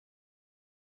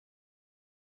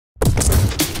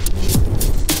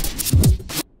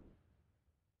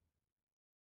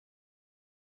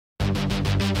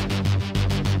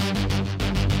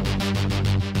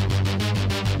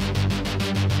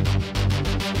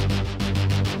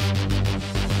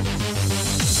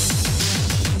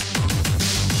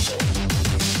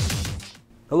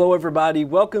Hello everybody,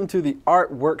 welcome to the Art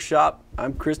Workshop.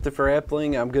 I'm Christopher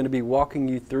Epling. I'm going to be walking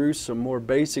you through some more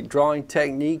basic drawing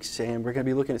techniques, and we're going to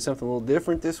be looking at something a little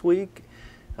different this week.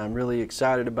 I'm really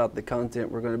excited about the content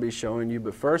we're going to be showing you,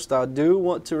 but first I do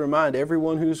want to remind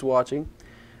everyone who's watching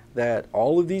that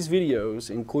all of these videos,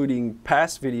 including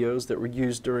past videos that were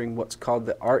used during what's called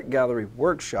the Art Gallery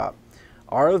Workshop,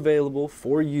 are available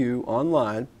for you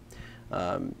online,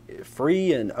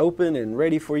 free and open and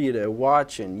ready for you to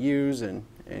watch and use and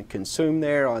consume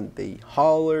there on the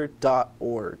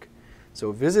holler.org.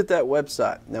 So visit that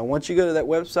website. Now once you go to that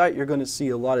website, you're going to see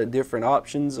a lot of different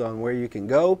options on where you can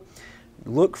go.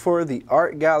 Look for the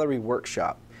Art Gallery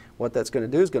Workshop. What that's going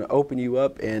to do is going to open you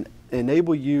up and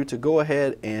enable you to go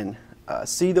ahead and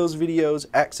see those videos,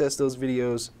 access those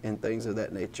videos, and things of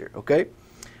that nature. Okay?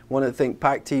 Want to thank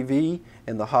Pike TV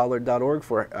and the holler.org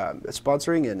for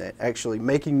sponsoring and actually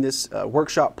making this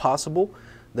workshop possible.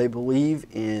 They believe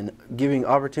in giving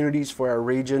opportunities for our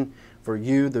region, for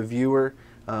you, the viewer,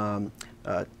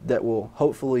 that will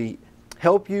hopefully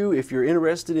help you. If you're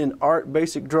interested in art,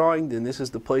 basic drawing, then this is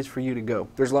the place for you to go.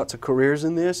 There's lots of careers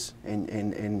in this,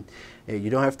 and you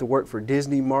don't have to work for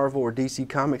Disney, Marvel, or DC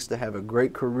Comics to have a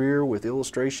great career with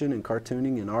illustration and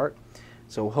cartooning and art.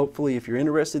 So hopefully if you're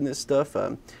interested in this stuff,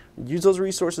 use those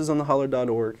resources on the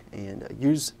holler.org and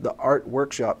use the Art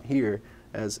Workshop here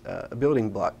as a building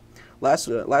block.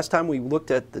 Last time we looked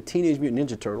at the Teenage Mutant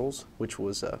Ninja Turtles, which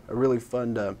was a really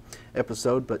fun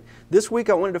episode, but this week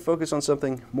I wanted to focus on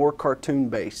something more cartoon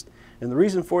based. And the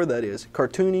reason for that is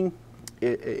cartooning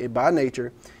by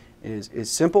nature is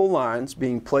simple lines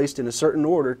being placed in a certain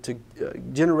order to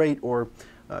generate or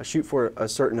shoot for a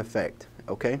certain effect.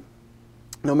 Okay?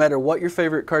 No matter what your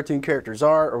favorite cartoon characters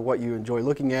are or what you enjoy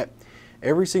looking at,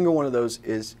 every single one of those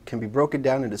can be broken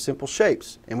down into simple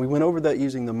shapes. And we went over that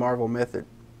using the Marvel method.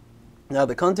 Now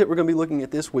the content we're going to be looking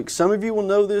at this week, some of you will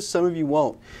know this, some of you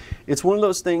won't. It's one of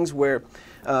those things where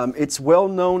it's well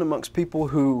known amongst people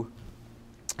who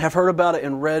have heard about it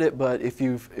and read it, but if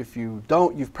you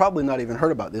don't, you've probably not even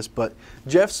heard about this. But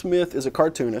Jeff Smith is a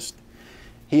cartoonist.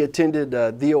 He attended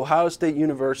The Ohio State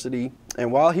University,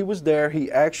 and while he was there,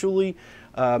 he actually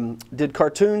did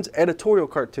cartoons, editorial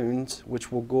cartoons,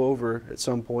 which we'll go over at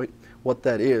some point what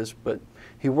that is, but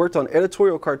he worked on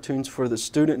editorial cartoons for the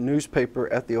student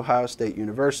newspaper at The Ohio State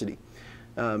University.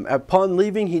 Upon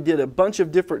leaving, he did a bunch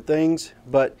of different things,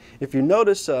 but if you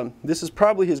notice, this is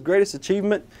probably his greatest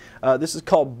achievement. This is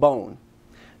called Bone.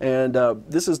 And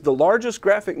this is the largest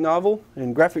graphic novel,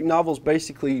 and graphic novels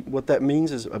basically what that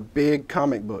means is a big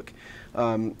comic book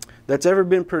that's ever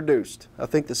been produced. I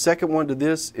think the second one to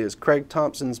this is Craig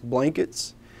Thompson's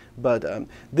Blankets, but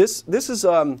this is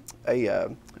a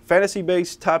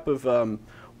fantasy-based type of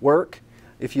work.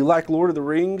 If you like Lord of the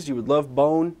Rings, you would love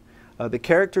Bone. The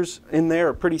characters in there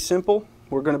are pretty simple.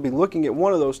 We're going to be looking at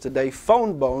one of those today,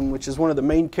 Phone Bone, which is one of the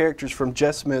main characters from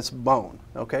Jeff Smith's Bone.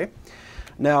 Okay?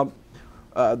 Now,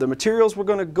 the materials, we're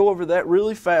going to go over that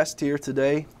really fast here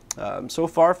today. So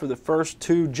far for the first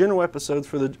two general episodes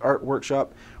for the Art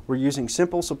Workshop, we're using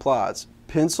simple supplies.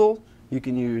 Pencil, you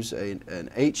can use an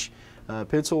H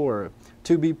pencil or a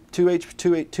 2B,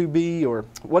 2H, 2B, or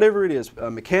whatever it is. A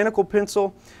mechanical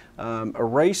pencil,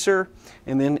 eraser,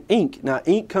 and then ink. Now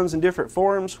ink comes in different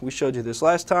forms. We showed you this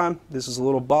last time. This is a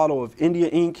little bottle of India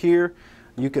ink here.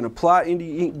 You can apply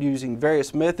India ink using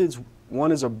various methods.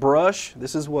 One is a brush.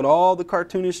 This is what all the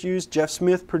cartoonists use. Jeff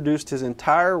Smith produced his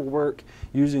entire work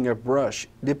using a brush,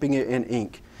 dipping it in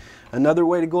ink. Another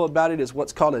way to go about it is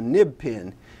what's called a nib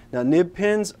pen. Now nib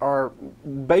pens are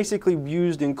basically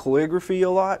used in calligraphy a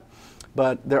lot,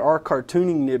 but there are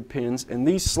cartooning nib pens, and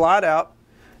these slide out.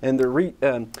 And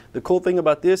the cool thing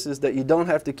about this is that you don't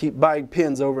have to keep buying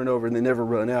pens over and over and they never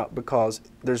run out, because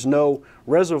there's no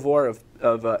reservoir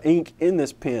of ink in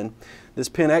this pen. This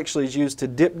pen actually is used to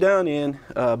dip down in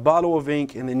a bottle of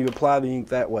ink, and then you apply the ink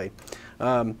that way.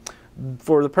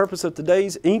 For the purpose of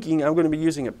today's inking, I'm going to be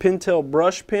using a Pentel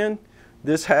brush pen.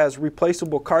 This has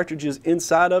replaceable cartridges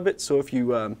inside of it, so if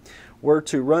you were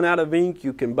to run out of ink,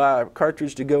 you can buy a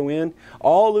cartridge to go in.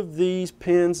 All of these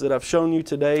pens that I've shown you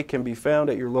today can be found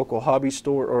at your local hobby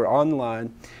store or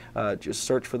online. Just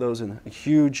search for those, and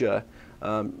huge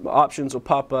options will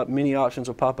pop up, many options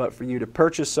will pop up for you to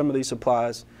purchase some of these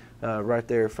supplies right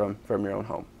there from your own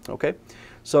home. Okay?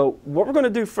 So what we're going to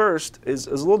do first is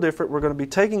a little different. We're going to be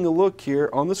taking a look here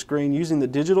on the screen using the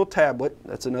digital tablet.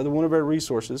 That's another one of our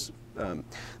resources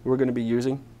we're going to be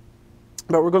using.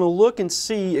 But we're going to look and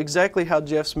see exactly how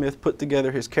Jeff Smith put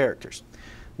together his characters.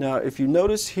 Now if you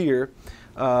notice here,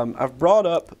 I've brought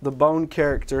up the Bone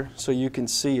character so you can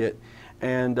see it,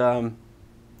 and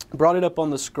brought it up on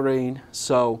the screen.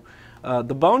 So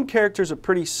The bone character is a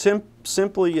pretty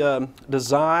simply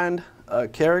designed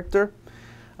character.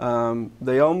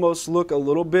 They almost look a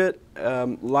little bit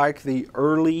like the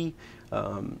early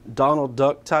Donald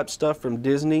Duck type stuff from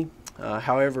Disney.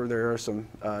 However, there are some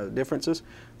differences.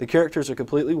 The characters are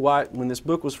completely white. When this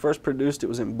book was first produced, it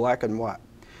was in black and white.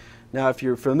 Now, if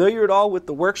you're familiar at all with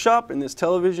the workshop and this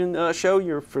television show,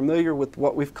 you're familiar with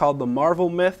what we've called the Marvel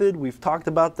method. We've talked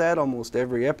about that almost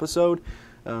every episode.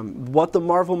 What the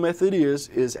Marvel method is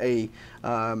a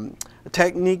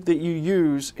technique that you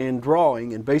use in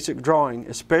drawing, in basic drawing,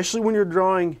 especially when you're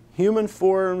drawing human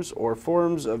forms or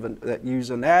forms that use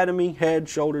anatomy, head,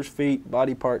 shoulders, feet,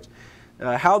 body parts,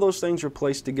 how those things are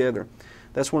placed together.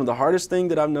 That's one of the hardest things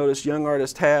that I've noticed young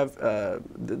artists have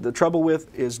the trouble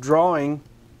with, is drawing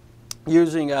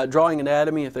using drawing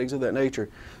anatomy and things of that nature.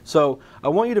 So I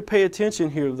want you to pay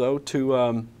attention here, though,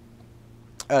 to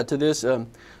this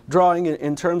drawing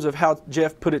in terms of how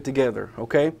Jeff put it together.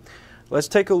 Okay, let's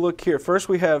take a look here. First,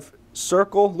 we have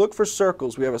circle. Look for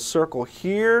circles. We have a circle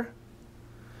here.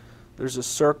 There's a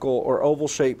circle or oval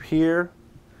shape here.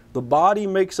 The body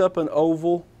makes up an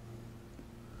oval.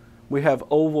 We have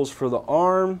ovals for the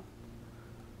arm.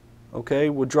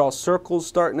 Okay, we'll draw circles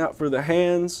starting out for the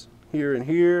hands here and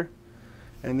here.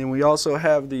 And then we also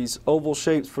have these oval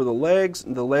shapes for the legs.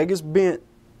 And the leg is bent.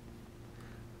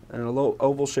 And a little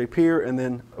oval shape here. And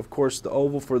then, of course, the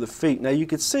oval for the feet. Now you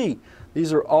can see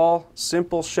these are all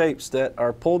simple shapes that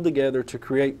are pulled together to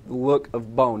create the look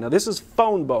of bone. Now this is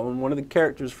Phone Bone, one of the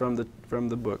characters from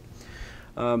the book.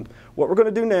 What we're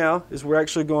going to do now is we're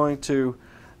actually going to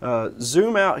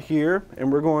zoom out here,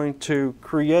 and we're going to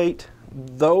create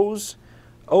those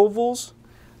ovals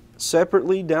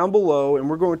separately down below, and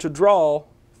we're going to draw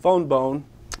Phone Bone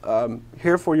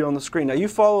here for you on the screen. Now you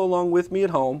follow along with me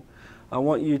at home. I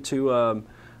want you to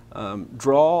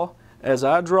draw as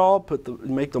I draw,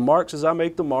 make the marks as I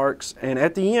make the marks, and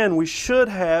at the end we should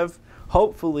have,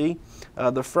 hopefully,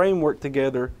 the framework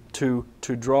together to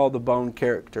draw the bone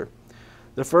character.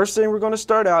 The first thing we're going to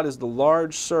start out is the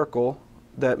large circle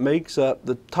that makes up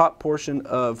the top portion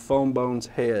of Phone Bone's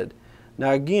head.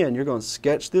 Now again, you're going to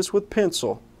sketch this with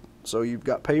pencil. So you've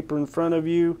got paper in front of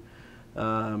you.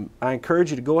 I encourage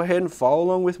you to go ahead and follow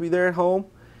along with me there at home.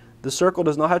 The circle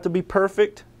does not have to be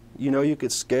perfect. You know, you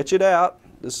could sketch it out.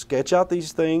 Just sketch out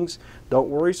these things. Don't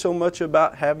worry so much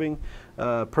about having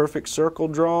a perfect circle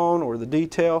drawn or the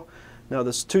detail. Now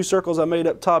the two circles I made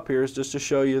up top here is just to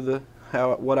show you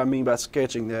what I mean by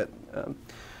sketching that.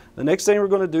 The next thing we're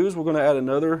going to do is we're going to add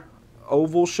another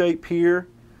oval shape here.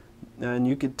 And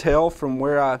you could tell from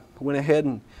where I went ahead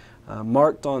and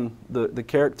marked on the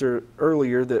character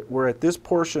earlier that we're at this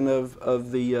portion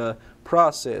of the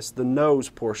process, the nose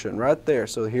portion right there.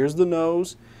 So here's the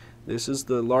nose. This is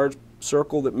the large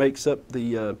circle that makes up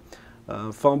the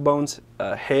Phone Bone's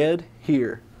head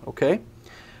here. Okay.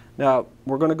 Now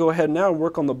we're going to go ahead now and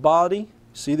work on the body.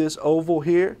 See this oval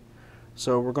here?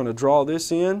 So we're going to draw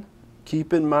this in.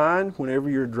 Keep in mind whenever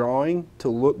you're drawing to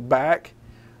look back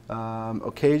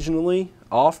occasionally,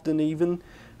 often even,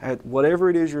 at whatever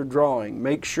it is you're drawing.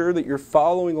 Make sure that you're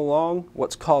following along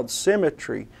what's called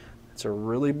symmetry. It's a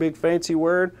really big fancy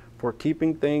word for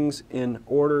keeping things in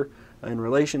order in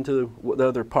relation to the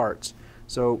other parts.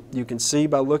 So you can see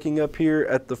by looking up here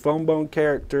at the Phone Bone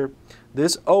character,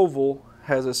 this oval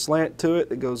has a slant to it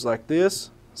that goes like this.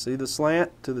 See the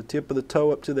slant to the tip of the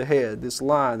toe up to the head. This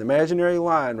line, the imaginary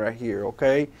line right here,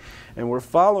 okay? And we're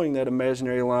following that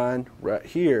imaginary line right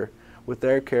here with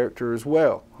their character as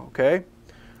well, okay?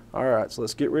 All right, so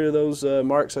let's get rid of those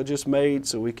marks I just made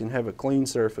so we can have a clean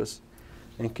surface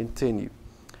and continue.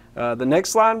 The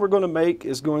next line we're going to make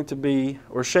is going to be,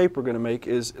 or shape we're going to make,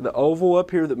 is the oval up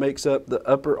here that makes up the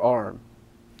upper arm.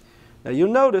 Now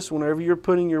you'll notice whenever you're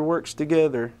putting your works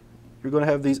together, you're going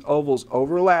to have these ovals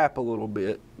overlap a little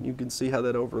bit. You can see how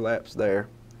that overlaps there.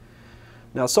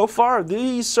 Now so far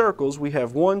these circles, we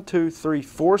have 1, 2, 3,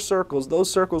 4 circles. Those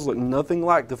circles look nothing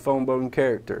like the Phone Bone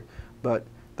character, but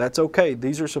that's okay.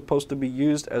 These are supposed to be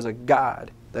used as a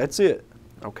guide. That's it,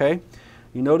 okay?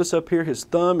 You notice up here his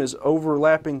thumb is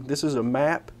overlapping. This is a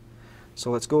map. So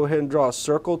let's go ahead and draw a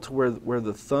circle to where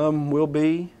the thumb will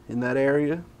be in that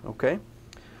area, okay?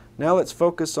 Now let's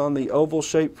focus on the oval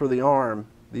shape for the arm.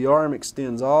 The arm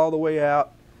extends all the way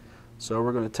out. So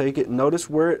we're going to take it. Notice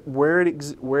where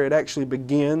it actually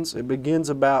begins. It begins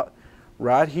about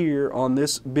right here on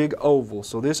this big oval.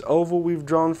 So this oval we've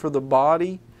drawn for the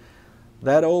body,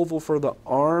 that oval for the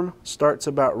arm starts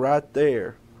about right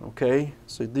there. Okay,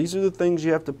 so these are the things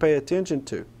you have to pay attention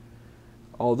to.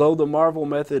 Although the Marvel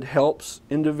method helps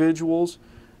individuals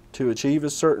to achieve a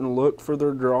certain look for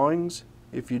their drawings,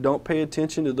 if you don't pay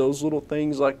attention to those little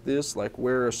things like this, like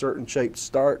where a certain shape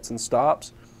starts and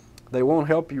stops, they won't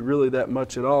help you really that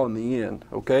much at all in the end,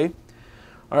 okay?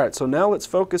 All right, so now let's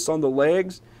focus on the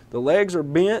legs. The legs are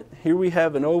bent. Here we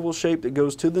have an oval shape that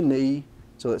goes to the knee.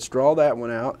 So let's draw that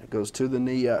one out. It goes to the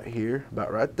knee out here,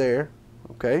 about right there,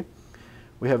 okay?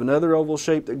 We have another oval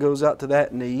shape that goes out to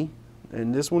that knee,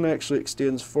 and this one actually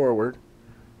extends forward.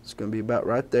 It's going to be about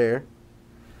right there.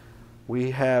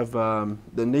 We have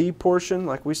the knee portion,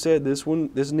 like we said, this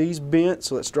knee's bent,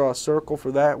 so let's draw a circle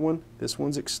for that one. This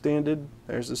one's extended.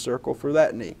 There's the circle for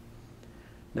that knee.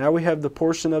 Now we have the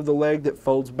portion of the leg that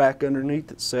folds back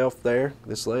underneath itself there.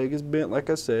 This leg is bent, like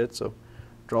I said, so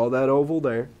draw that oval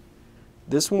there.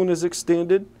 This one is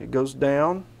extended. It goes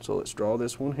down, so let's draw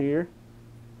this one here.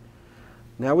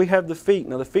 Now we have the feet.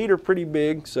 Now the feet are pretty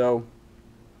big, so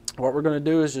what we're going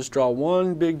to do is just draw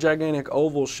one big gigantic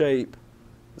oval shape.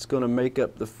 It's going to make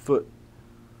up the foot,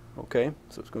 okay?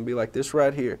 So it's going to be like this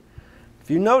right here. If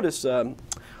you notice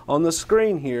on the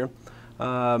screen here,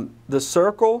 the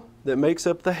circle that makes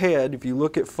up the head, if you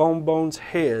look at Foam Bone's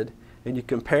head and you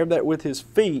compare that with his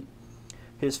feet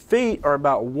are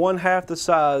about 1/2 the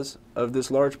size of this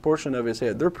large portion of his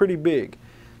head. They're pretty big.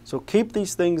 So keep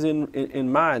these things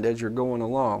in mind as you're going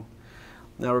along.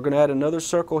 Now we're going to add another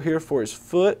circle here for his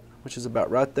foot, which is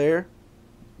about right there.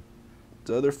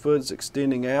 The other foot's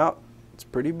extending out. It's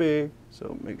pretty big,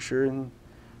 so make sure and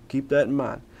keep that in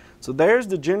mind. So there's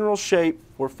the general shape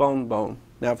for Foam Bone.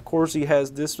 Now, of course, he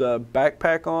has this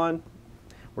backpack on.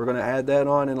 We're going to add that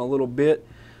on in a little bit.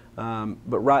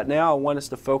 But right now, I want us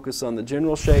to focus on the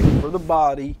general shape for the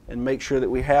body and make sure that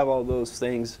we have all those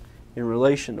things in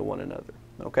relation to one another.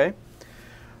 Okay?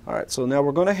 All right, so now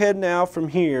we're going to head now from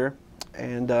here.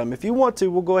 And if you want to,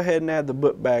 we'll go ahead and add the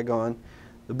book bag on.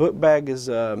 The book bag is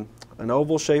an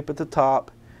oval shape at the top,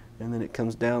 and then it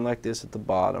comes down like this at the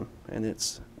bottom, and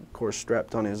it's of course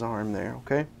strapped on his arm there,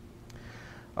 okay?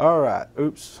 All right,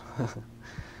 oops.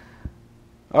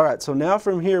 All right, so now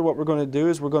from here what we're going to do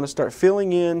is we're going to start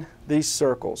filling in these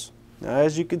circles. Now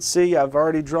as you can see, I've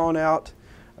already drawn out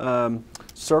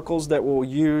circles that we'll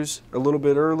use a little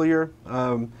bit earlier.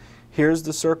 Here's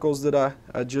the circles that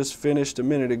I just finished a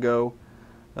minute ago.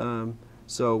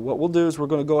 So what we'll do is we're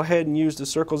going to go ahead and use the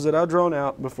circles that I've drawn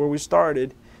out before we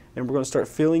started, and we're going to start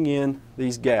filling in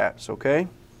these gaps, okay?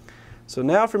 So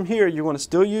now from here, you want to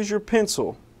still use your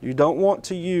pencil. You don't want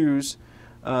to use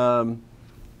pen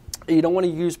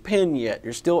yet.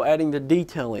 You're still adding the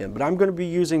detail in, but I'm going to be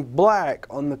using black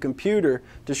on the computer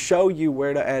to show you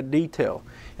where to add detail.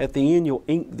 At the end, you'll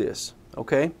ink this,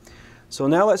 okay? So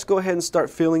now let's go ahead and start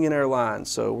filling in our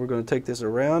lines. So we're going to take this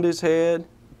around his head.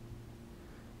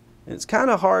 It's kind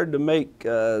of hard to make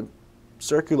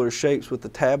circular shapes with the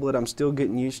tablet. I'm still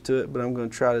getting used to it, but I'm going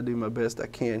to try to do my best I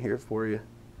can here for you.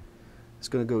 It's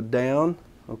going to go down,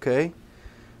 okay?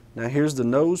 Now here's the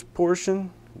nose portion.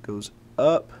 It goes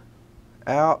up,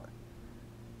 out,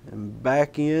 and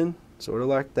back in, sort of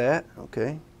like that,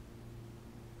 okay?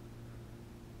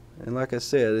 And like I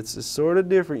said, it's sort of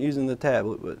different using the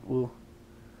tablet, but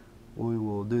we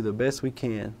will do the best we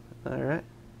can, all right?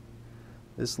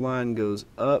 This line goes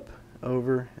up,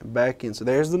 over, and back in. So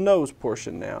there's the nose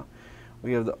portion now.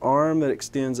 We have the arm that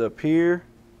extends up here.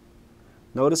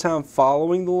 Notice how I'm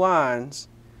following the lines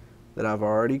that I've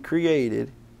already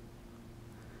created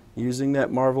using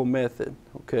that Marvel method,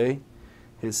 okay?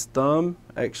 His thumb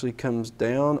actually comes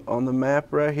down on the map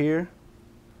right here,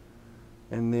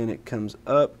 and then it comes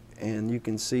up, and you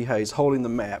can see how he's holding the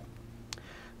map.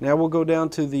 Now we'll go down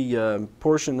to the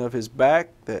portion of his back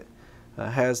that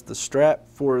has the strap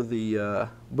for the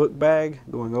book bag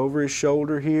going over his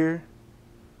shoulder here,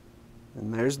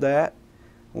 and there's that.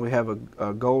 We have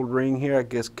a gold ring here, I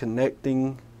guess,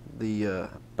 connecting the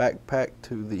backpack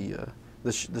to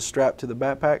the strap to the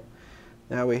backpack.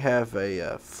 Now we have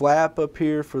a flap up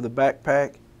here for the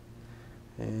backpack,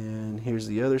 and here's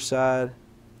the other side.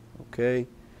 Okay,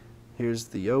 here's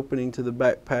the opening to the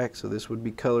backpack, so this would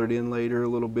be colored in later a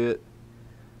little bit.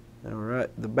 Alright,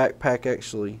 the backpack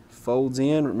actually folds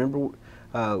in. Remember,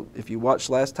 if you watched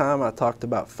last time, I talked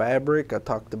about fabric. I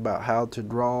talked about how to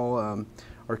draw,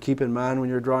 or keep in mind when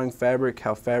you're drawing fabric,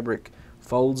 how fabric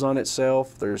folds on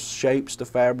itself. There's shapes to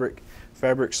fabric.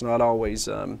 Fabric's not always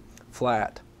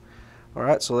flat.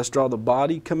 Alright, so let's draw the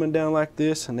body coming down like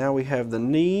this, and now we have the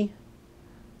knee.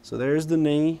 So there's the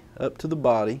knee up to the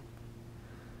body.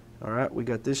 Alright, we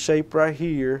got this shape right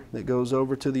here that goes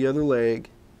over to the other leg.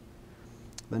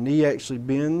 The knee actually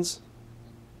bends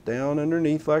down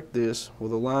underneath like this,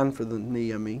 with a line for the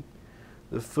knee, I mean.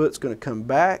 The foot's going to come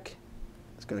back,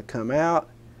 it's going to come out,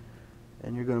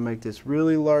 and you're going to make this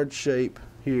really large shape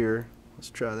here. Let's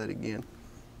try that again.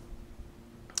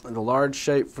 the large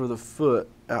shape for the foot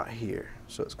out here.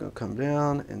 So it's going to come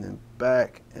down and then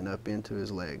back and up into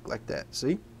his leg like that.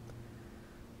 See?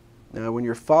 Now when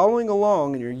you're following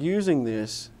along and you're using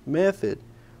this method,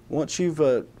 once you've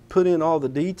put in all the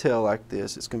detail like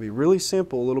this, it's going to be really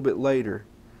simple a little bit later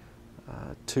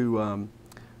to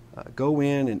go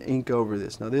in and ink over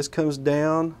this. Now this comes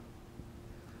down,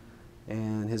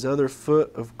 and his other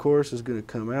foot, of course, is going to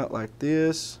come out like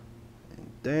this and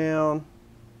down,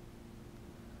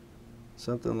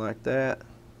 something like that.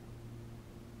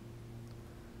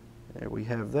 There we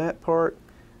have that part,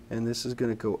 and this is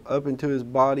going to go up into his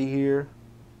body here.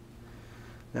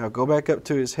 Now go back up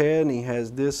to his head, and he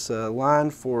has this line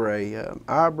for a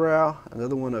eyebrow,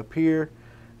 another one up here,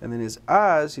 and then his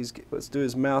eyes, let's do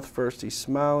his mouth first. He's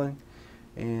smiling,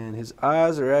 and his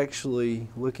eyes are actually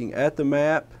looking at the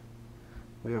map.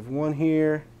 We have one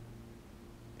here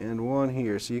and one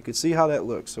here, so you can see how that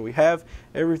looks. So we have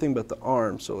everything but the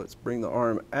arm, so let's bring the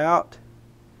arm out.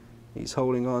 He's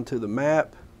holding on to the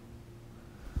map.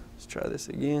 Let's try this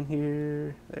again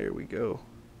here. There we go.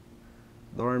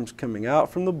 The arm's coming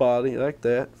out from the body like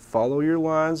that. Follow your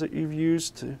lines that you've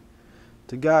used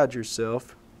to guide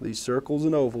yourself, these circles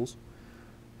and ovals.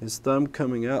 His thumb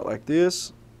coming out like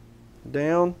this,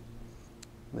 down,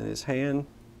 and then his hand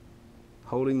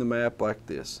holding the map like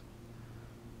this.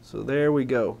 So there we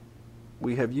go.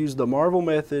 We have used the Marvel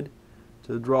method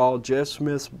to draw Jeff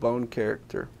Smith's Bone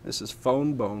character. This is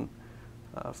Phone Bone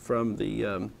from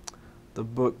the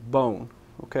book Bone.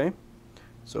 Okay,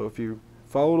 so if you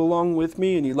followed along with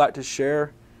me and you'd like to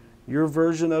share your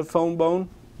version of Phone Bone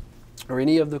or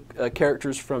any of the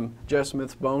characters from Jeff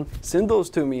Smith's Bone, send those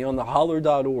to me on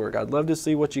theholler.org. I'd love to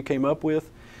see what you came up with.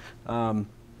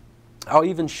 I'll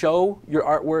even show your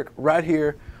artwork right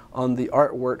here on the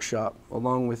art workshop,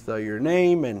 along with your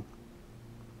name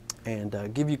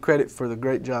and give you credit for the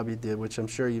great job you did, which I'm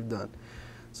sure you've done.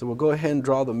 So we'll go ahead and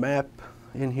draw the map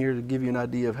in here to give you an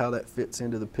idea of how that fits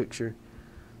into the picture.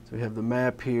 So we have the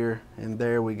map here, and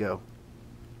there we go.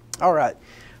 All right,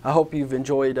 I hope you've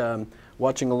enjoyed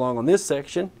watching along on this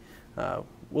section.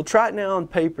 We'll try it now on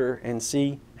paper and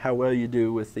see how well you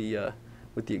do with the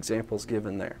examples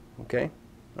given there. Okay?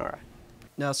 All right.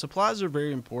 Now, supplies are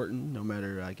very important, no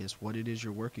matter, I guess, what it is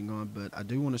you're working on, but I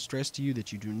do want to stress to you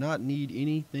that you do not need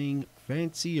anything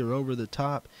fancy or over the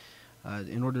top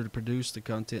in order to produce the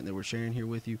content that we're sharing here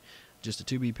with you. Just a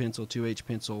 2B pencil, 2H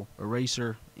pencil,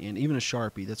 eraser, and even a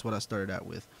Sharpie. That's what I started out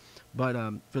with. But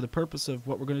for the purpose of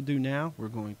what we're going to do now, we're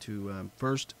going to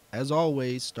first, as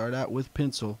always, start out with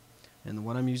pencil. And the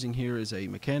one I'm using here is a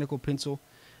mechanical pencil.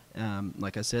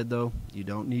 Like I said, though, you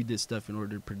don't need this stuff in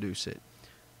order to produce it.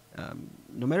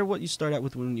 No matter what you start out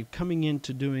with, when you're coming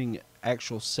into doing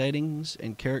actual settings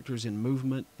and characters and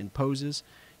movement and poses,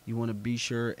 you want to be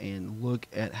sure and look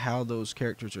at how those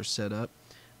characters are set up.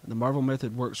 The Marvel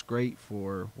method works great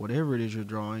for whatever it is you're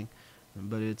drawing,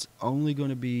 but it's only going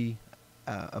to be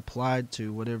applied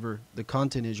to whatever the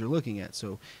content is you're looking at.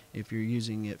 So if you're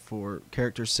using it for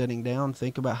characters setting down,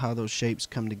 think about how those shapes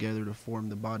come together to form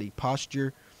the body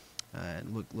posture.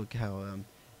 Look how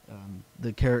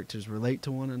the characters relate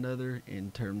to one another in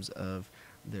terms of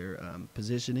their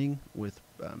positioning with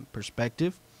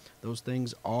perspective. Those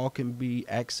things all can be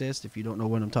accessed, if you don't know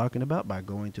what I'm talking about, by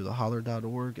going to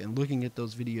theholler.org and looking at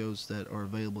those videos that are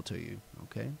available to you.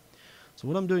 Okay, so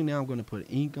what I'm doing now, I'm going to put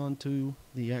ink onto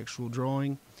the actual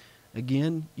drawing.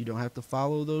 Again, you don't have to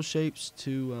follow those shapes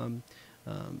to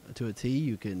a T.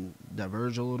 You can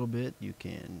diverge a little bit. You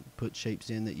can put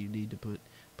shapes in that you need to put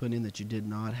in that you did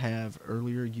not have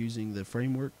earlier using the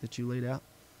framework that you laid out.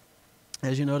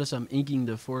 As you notice, I'm inking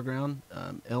the foreground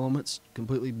elements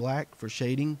completely black for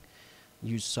shading.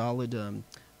 Use solid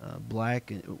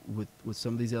black with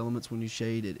some of these elements. When you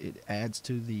shade it adds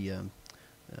to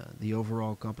the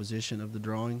overall composition of the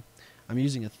drawing. I'm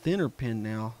using a thinner pen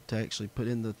now to actually put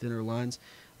in the thinner lines.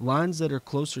 Lines that are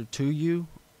closer to you,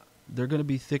 they're going to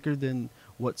be thicker than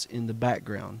what's in the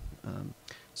background.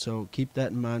 So keep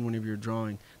that in mind whenever you're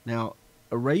drawing. Now,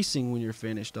 erasing when you're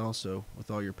finished also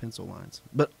with all your pencil lines,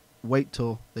 but wait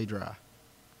till they dry.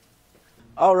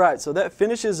 All right, so that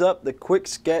finishes up the quick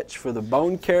sketch for the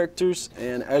Bone characters,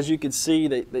 and as you can see,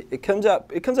 it comes out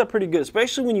pretty good,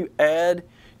 especially when you add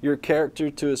your character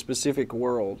to a specific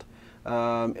world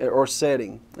or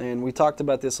setting. And we talked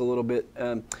about this a little bit.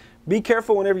 Be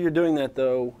careful whenever you're doing that,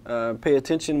 though. Pay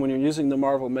attention when you're using the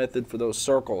Marvel method for those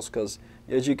circles, because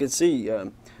as you can see,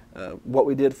 what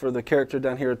we did for the character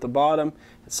down here at the bottom,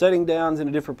 setting down's in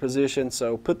a different position,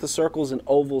 so put the circles and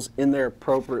ovals in there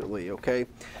appropriately, okay?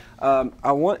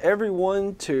 I want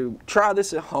everyone to try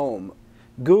this at home.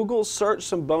 Google, search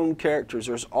some Bone characters.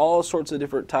 There's all sorts of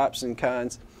different types and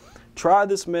kinds. try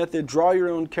this method, draw your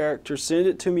own character, send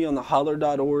it to me on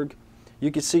theholler.org.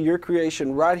 You can see your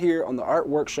creation right here on the Art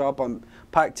Workshop on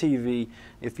Pike TV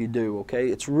if you do, okay?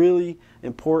 It's really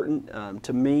important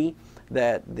to me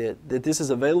that this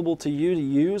is available to you to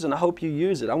use, and I hope you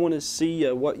use it. I want to see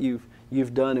what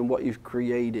you've done and what you've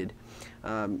created.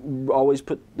 Always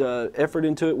put effort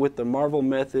into it with the Marvel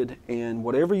method, and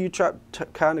whatever you try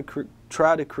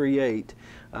to create,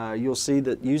 you'll see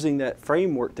that using that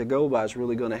framework to go by is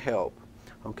really going to help.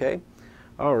 Okay?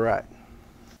 All right.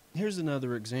 Here's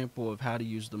another example of how to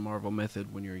use the Marvel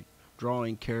method when you're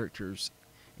drawing characters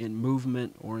in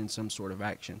movement or in some sort of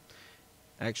action.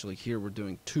 Actually, here we're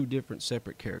doing two different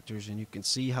separate characters, and you can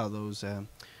see how those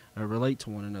relate to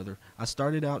one another. I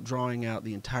started out drawing out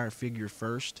the entire figure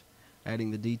first,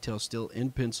 adding the details still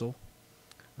in pencil.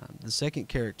 The second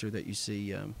character that you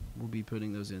see, we'll be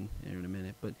putting those in a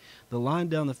minute, but the line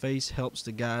down the face helps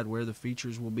to guide where the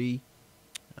features will be,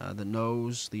 the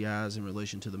nose, the eyes in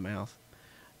relation to the mouth.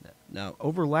 Now,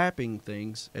 overlapping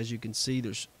things, as you can see,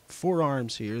 there's 4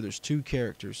 arms here, there's 2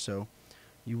 characters, so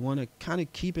you want to kind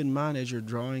of keep in mind as you're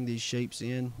drawing these shapes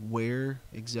in where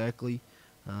exactly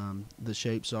the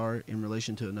shapes are in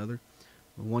relation to another.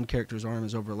 One character's arm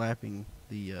is overlapping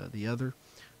the other,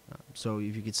 so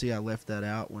if you can see, I left that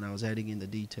out when I was adding in the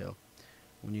detail.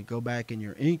 When you go back and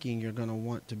you're inking, you're going to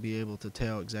want to be able to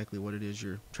tell exactly what it is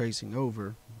you're tracing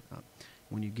over.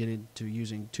 When you get into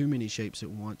using too many shapes at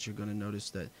once, you're going to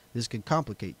notice that this can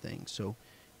complicate things. So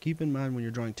keep in mind when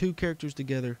you're drawing 2 characters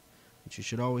together that you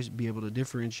should always be able to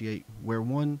differentiate where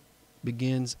one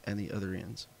begins and the other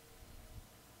ends.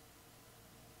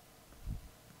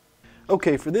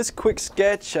 Okay, for this quick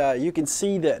sketch, you can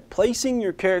see that placing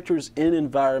your characters in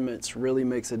environments really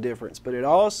makes a difference, but it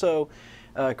also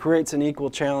creates an equal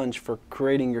challenge for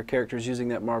creating your characters using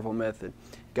that Marvel method.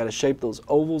 You've got to shape those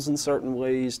ovals in certain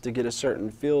ways to get a certain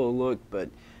feel or look, but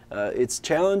it's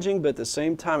challenging, but at the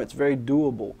same time it's very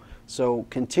doable. So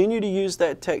continue to use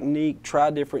that technique, try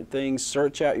different things,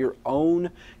 search out your own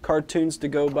cartoons to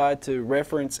go by to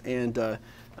reference, and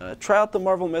try out the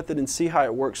Marvel method and see how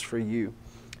it works for you.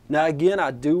 Now again,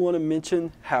 I do want to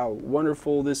mention how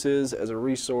wonderful this is as a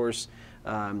resource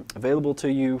available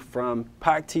to you from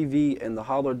Pike TV and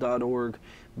theholler.org,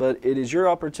 but it is your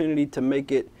opportunity to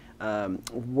make it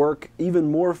work even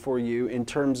more for you in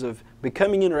terms of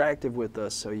becoming interactive with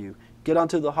us. So you get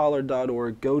onto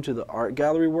theholler.org, go to the Art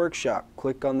Gallery Workshop,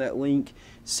 click on that link,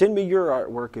 send me your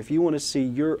artwork if you want to see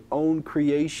your own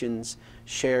creations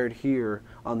shared here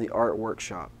on the Art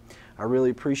Workshop. I really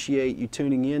appreciate you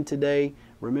tuning in today.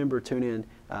 Remember, tune in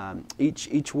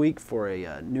each week for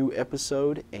a new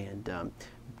episode, and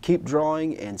keep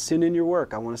drawing and send in your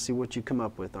work. I want to see what you come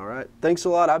up with, all right? Thanks a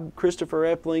lot. I'm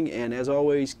Christopher Epling, and as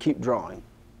always, keep drawing.